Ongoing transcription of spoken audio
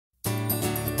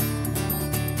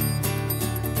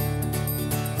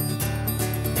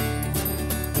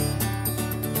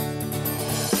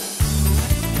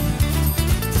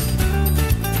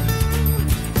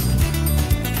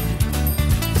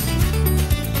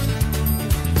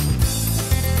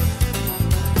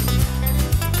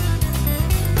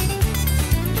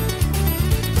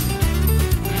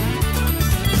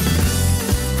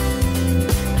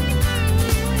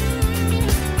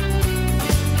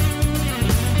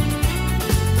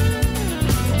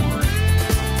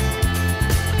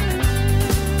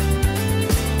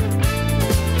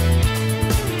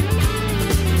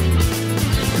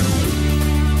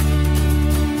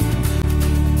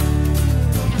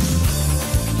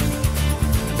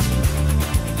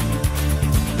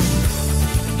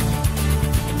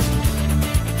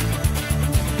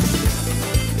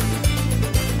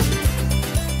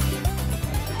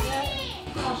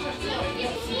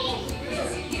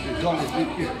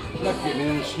left it in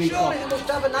and sneak off. Surely they must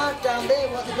have a knife down there,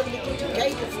 what they're going to be cutting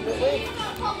cake from it with.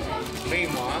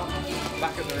 Meanwhile,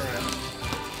 back at the room.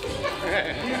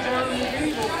 He's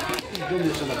done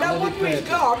this on a Now, bloody what we've paper.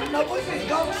 got, now what we've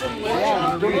got somewhere.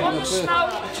 Yeah, he's done it on a paper.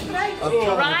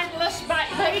 Rhineless back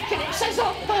bacon, it says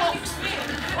on box.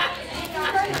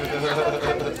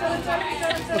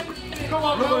 Come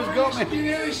on, Look who's got me. you're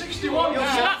nearly 61 now.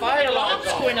 That fire alarm's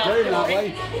going off. Going that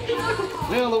way.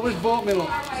 Neil, look who's bought me, look.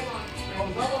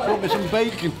 Bought me some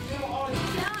bacon.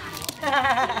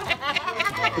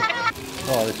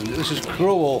 Oh, this is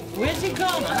cruel. Where's he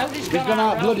gone? I know he's He's gone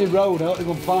out bloody road. I ought to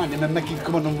go and find him and make him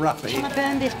come and unwrap it. Can I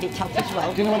burn this bit off as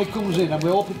well? Do you know when he comes in and we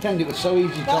all pretend it was so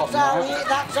easy to That's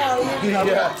how you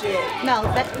Yeah. No,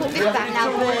 let's put this back now,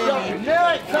 burn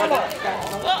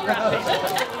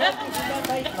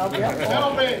it.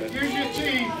 Melvin, use your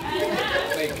teeth.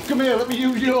 Come here, let me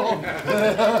use yours.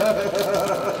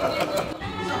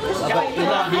 I bet there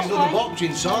might be another box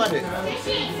inside it.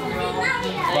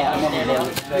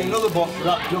 Another box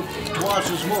wrapped up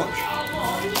twice as much.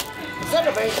 Instead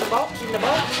of it's a box in the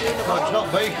box, in the No, box. it's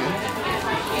not bacon.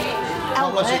 Not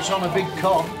unless it's on a big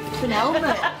cob. It's an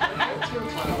helmet.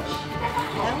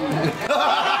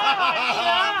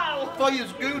 For your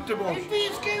scooter bus.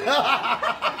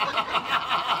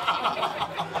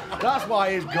 That's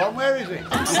why he's gone. Where is he?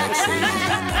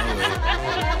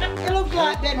 You look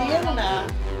like Benny Hill now.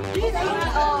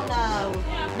 Oh no.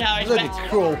 No, it's Bloody better.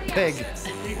 cruel pig.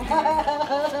 I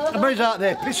bet he's out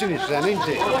there pissing his then, isn't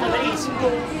he?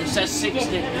 It says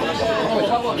 60.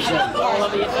 All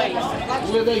over your face.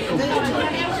 Where they come from?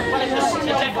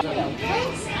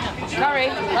 Sorry,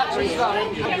 that's where he's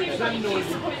gone.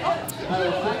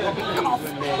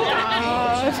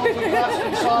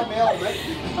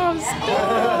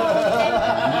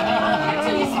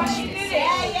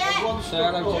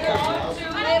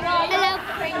 Hello.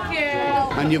 Thank you.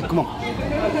 And you, come on.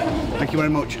 Thank you very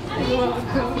much.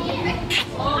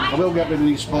 I will get rid of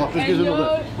these sparklers. Here's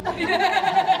another.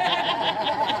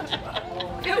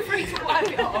 Feel free to wipe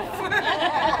it off. You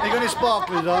got any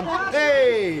sparklers on?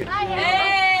 Hey!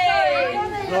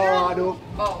 Hey! No, I don't.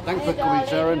 Thanks for coming,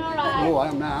 Sharon. Oh, I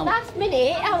am now. Last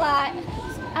minute, I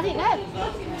didn't know.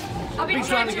 I've been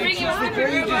trying to ring you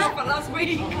up for last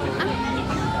week.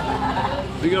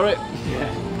 You got it?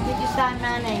 Did you sign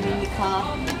my name in your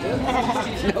car? No,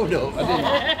 I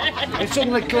didn't. It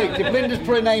suddenly clicked. If Linda's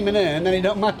put her name in here, and then it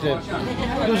don't matter.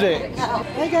 Does it?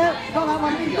 There you go. Got that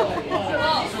one.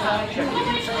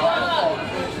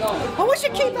 I wish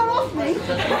you'd keep that off me.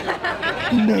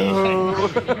 No.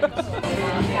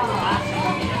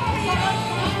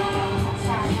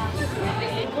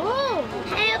 Oh,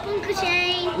 hey up, Uncle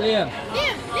Shane. Liam.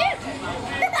 Liam.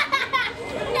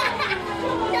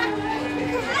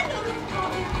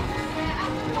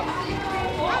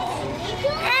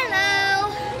 Hello.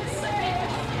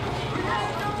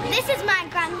 This is my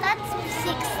granddad's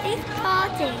 60th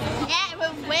party. Yeah,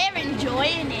 we're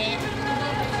enjoying it.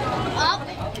 Oh.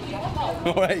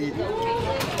 Wait.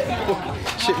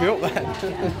 Shit me up then.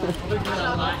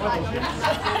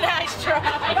 Nice try.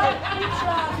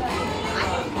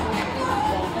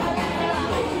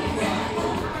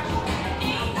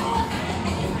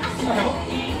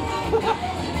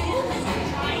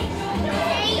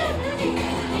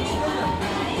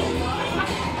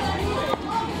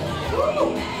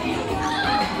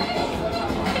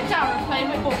 Playing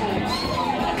with bubbles.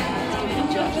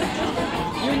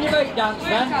 You and your mate dance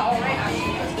then?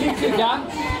 You two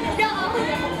dance? Go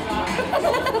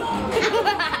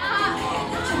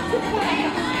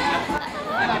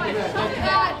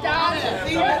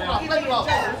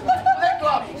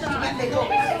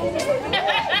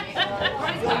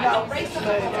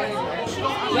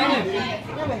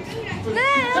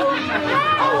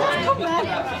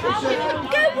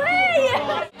away!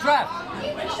 Trev!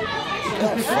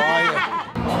 Fire.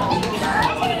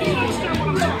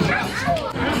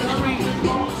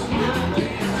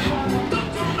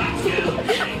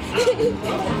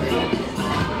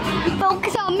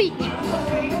 Focus on me.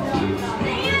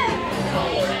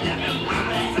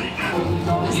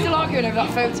 Still arguing over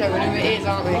that photo and who it is,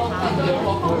 aren't we?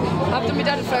 I've done my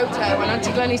dad a photo and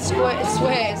Auntie Glennie swears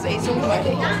that it's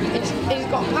unready. He's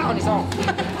got a pat on his arm.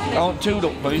 Oh, tuned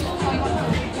up, please.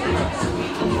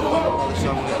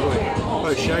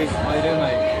 Oh, Shane. How you doing,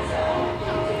 mate?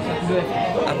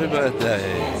 Happy birthday.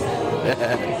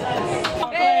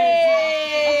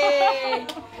 Hey!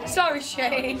 Sorry,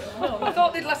 Shane. I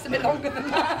thought they'd last a bit longer than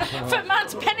that. For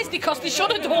man's pennies because they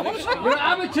should have done. You're an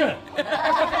amateur!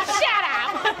 Shut up!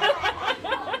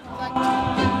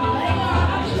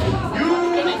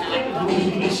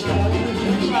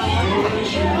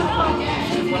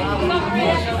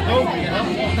 You Alright,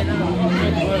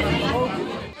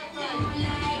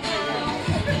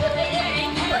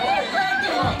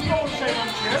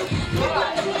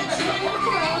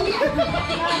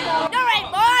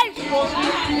 boys! Oh,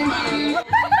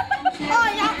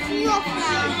 that's enough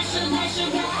now. That's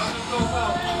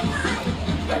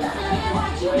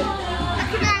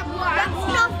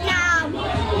enough now.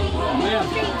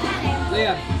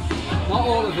 Liam, not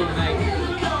all of them, mate.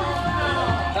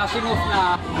 That's enough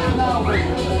now.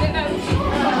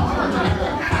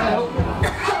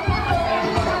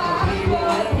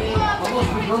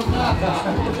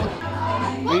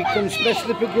 We come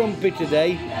specially for Grumpy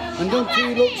today, and don't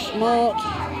you look smart?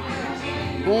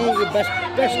 Oh, you're the best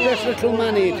dressed little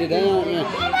man here today, aren't you?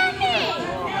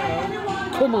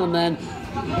 Come on then.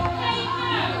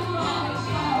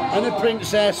 And a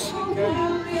princess.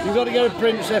 You've got to get a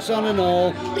princess on and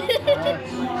all.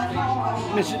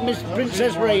 Miss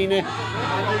Princess Rainy.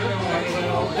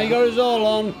 And you got us all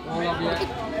on.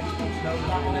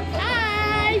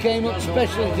 Hi! Came up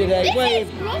specially today. This Wave.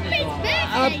 is Grumpy's birthday.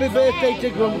 Happy birthday to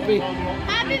Grumpy.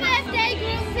 Happy birthday,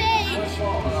 Grumpy!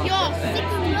 You're 6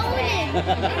 million.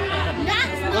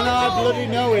 That's And I not old. bloody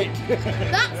know it.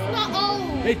 That's not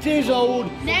old. It is old.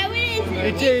 No, it isn't.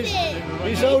 It is.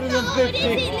 It's older than Not 50. old,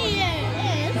 is it, Leo?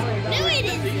 No, it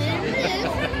isn't.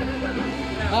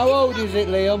 How old is it,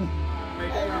 Liam?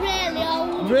 Really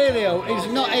old. Really old. It's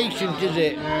not ancient, is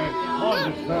it? Not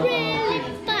really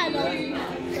bad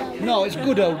old. No, it's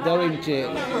good old though, isn't it?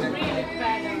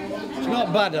 It's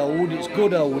not bad old, it's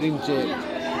good old, isn't it?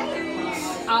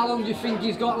 How long do you think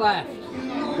he's got left?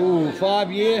 Ooh,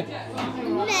 5 years?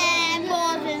 Nah,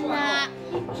 more than that.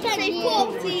 Say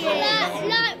 40 years.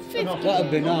 Like 50.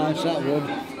 That'd be nice, that would.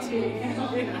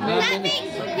 That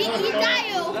means you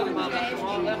die off.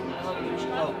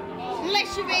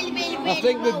 Unless you really, really, really I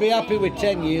think we'd be happy with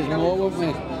 10 years more, wouldn't we?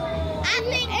 I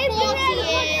think 40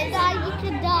 years. You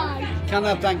could die. Can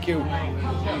I thank you? I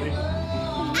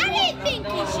don't think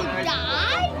you should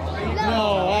die.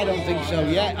 No, I don't think so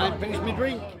yet. I ain't finished my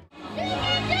drink. Did I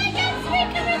get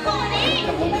speaker recording?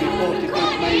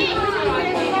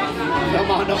 That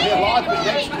might not be alive, but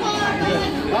next time.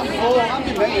 I'm full, I'm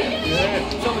mate. Yeah.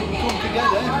 So we can come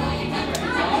together.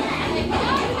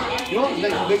 Yours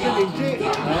next bigger, isn't it?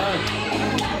 Aye.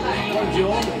 How's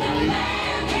yours?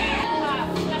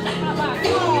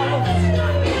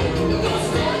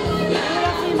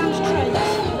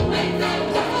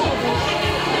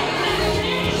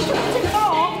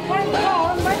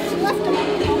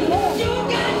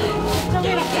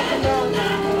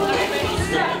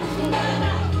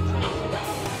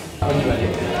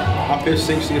 Happy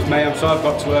 60th May. I'm sorry I've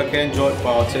got to work here. Enjoy the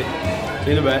party.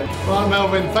 See you in a bit. Right,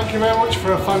 Melvin, thank you very much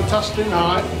for a fantastic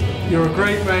night. You're a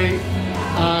great mate,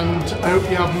 and I hope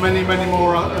you have many, many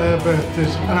more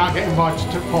birthdays, and I get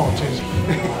invited to parties.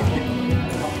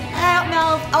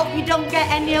 Mel, hope you don't get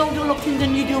any older looking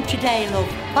than you do today, love.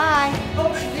 Bye.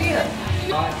 Oh, dear.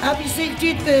 Happy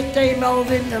 60th birthday,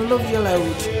 Melvin, and love you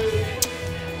loads.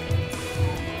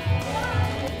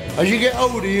 As you get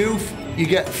older, youth, you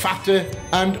get fatter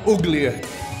and uglier.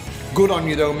 Good on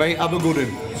you though, mate. Have a good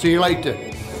one. See you later.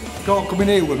 Can't come in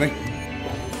here with me.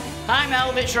 Hi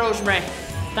Mel, it's Rosemary.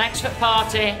 Thanks for the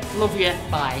party. Love you.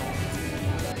 Bye.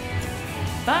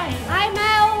 Bye. Hi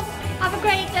Mel, have a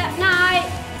great night.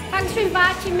 Thanks for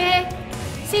inviting me.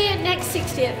 See you next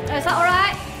 60th. Is that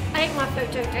alright? I hate my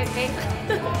photo taking.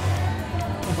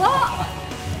 What?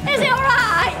 Is it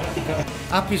alright?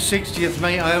 Happy 60th,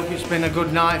 mate. I hope it's been a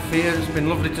good night for you. It's been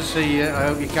lovely to see you. I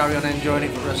hope you carry on enjoying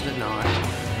it for the rest of the night.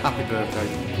 Happy birthday.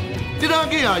 Did I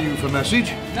give you for a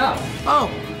message? No. Oh.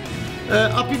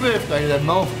 Happy birthday then,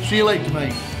 Mo. See you later,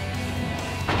 mate.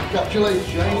 Catch you later,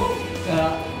 Shane.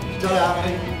 Ta-ra,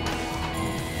 mate.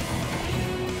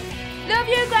 Love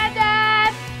you,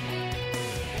 Granddad.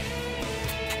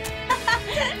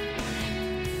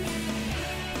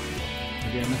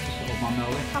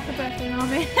 Happy birthday,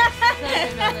 Mommy.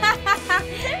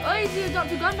 Oh, he's your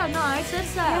adopted granddad, no, I said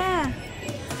so. Yeah.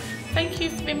 Thank you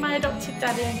for being my adopted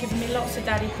daddy and giving me lots of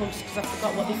daddy hugs because I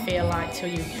forgot what they feel like till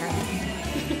you can.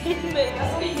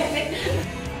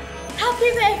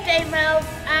 Happy birthday, Mel.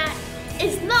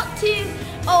 It's not too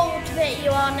old that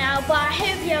you are now, but I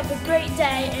hope you have a great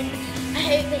day and I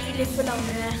hope that you live for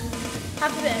longer.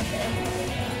 Happy birthday.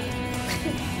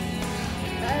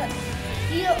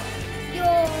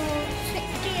 You're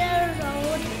 60 years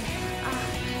old.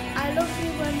 I love you,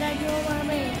 Granddad. You're my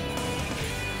mate.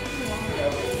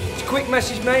 It's a quick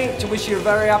message, mate, to wish you a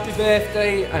very happy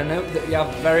birthday and hope that you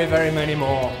have very, very many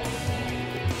more.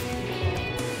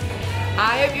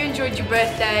 I hope you enjoyed your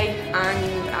birthday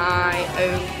and I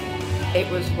hope it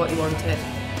was what you wanted.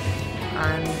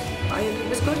 and it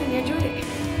was good and you enjoyed it.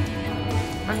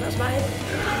 And that's about it.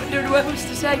 I don't know what else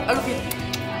to say. I love you.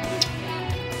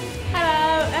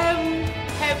 Hello,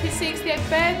 happy 60th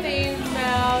birthday,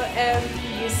 Mel.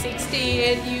 You're 60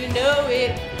 and you know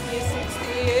it. You're 60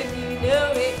 and you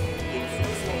know it. You're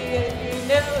 60 and you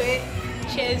know it.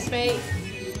 Cheers, mate.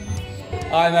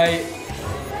 Hi, mate.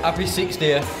 Happy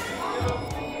 60th.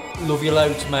 Love you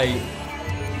loads, mate.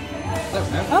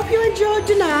 Hope you enjoyed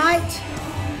the night.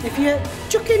 If you're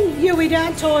chucking Huey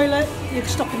down toilet, you can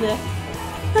stop in there.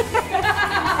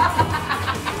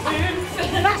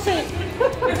 That's it.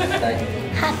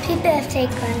 Happy birthday,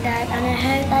 Grandad, and I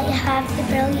hope that you have the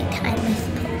brilliant time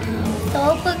with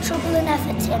all put trouble and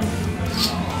effort in,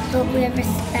 but we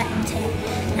respect it,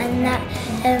 and that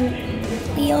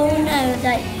we all know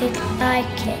that you'd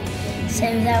like it, so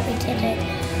that we did it,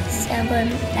 so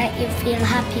that you feel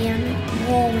happy and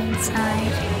warm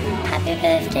inside. Happy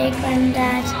birthday,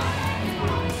 Grandad.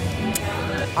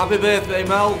 Happy birthday,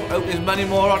 Mel. Hope there's many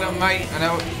more on them, mate, and I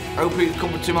hope you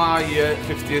come to my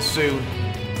 50th soon.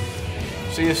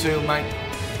 See you soon, mate.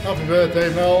 Happy birthday,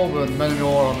 Mel, and many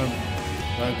more on them.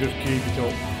 And just keep it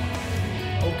up.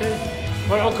 Okay.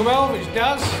 Well, Uncle Mel, it's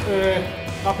Daz.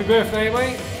 Happy birthday,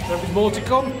 mate. Hope there's more to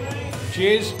come.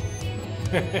 Cheers.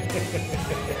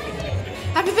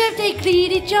 Happy birthday,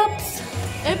 Greedy Jobs.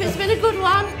 Hope it's been a good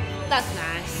one. That's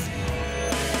nice.